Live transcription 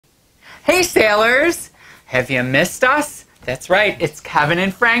Hey sailors! Have you missed us? That's right, it's Kevin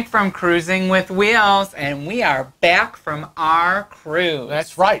and Frank from Cruising with Wheels, and we are back from our cruise.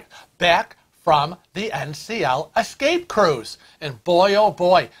 That's right, back from the NCL Escape cruise. And boy, oh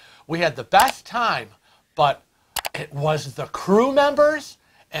boy, we had the best time, but it was the crew members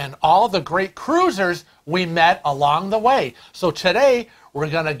and all the great cruisers we met along the way. So today, we're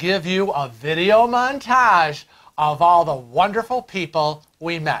going to give you a video montage of all the wonderful people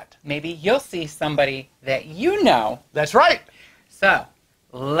we met. Maybe you'll see somebody that you know. That's right. So,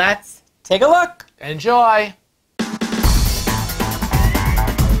 let's take a look. Enjoy.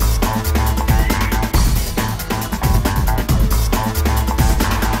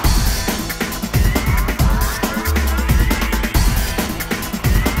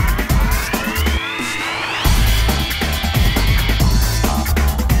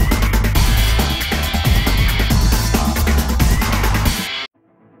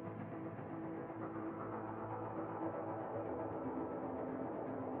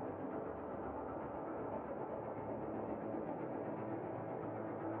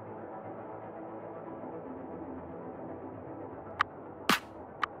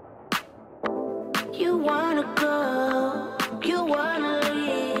 You wanna go.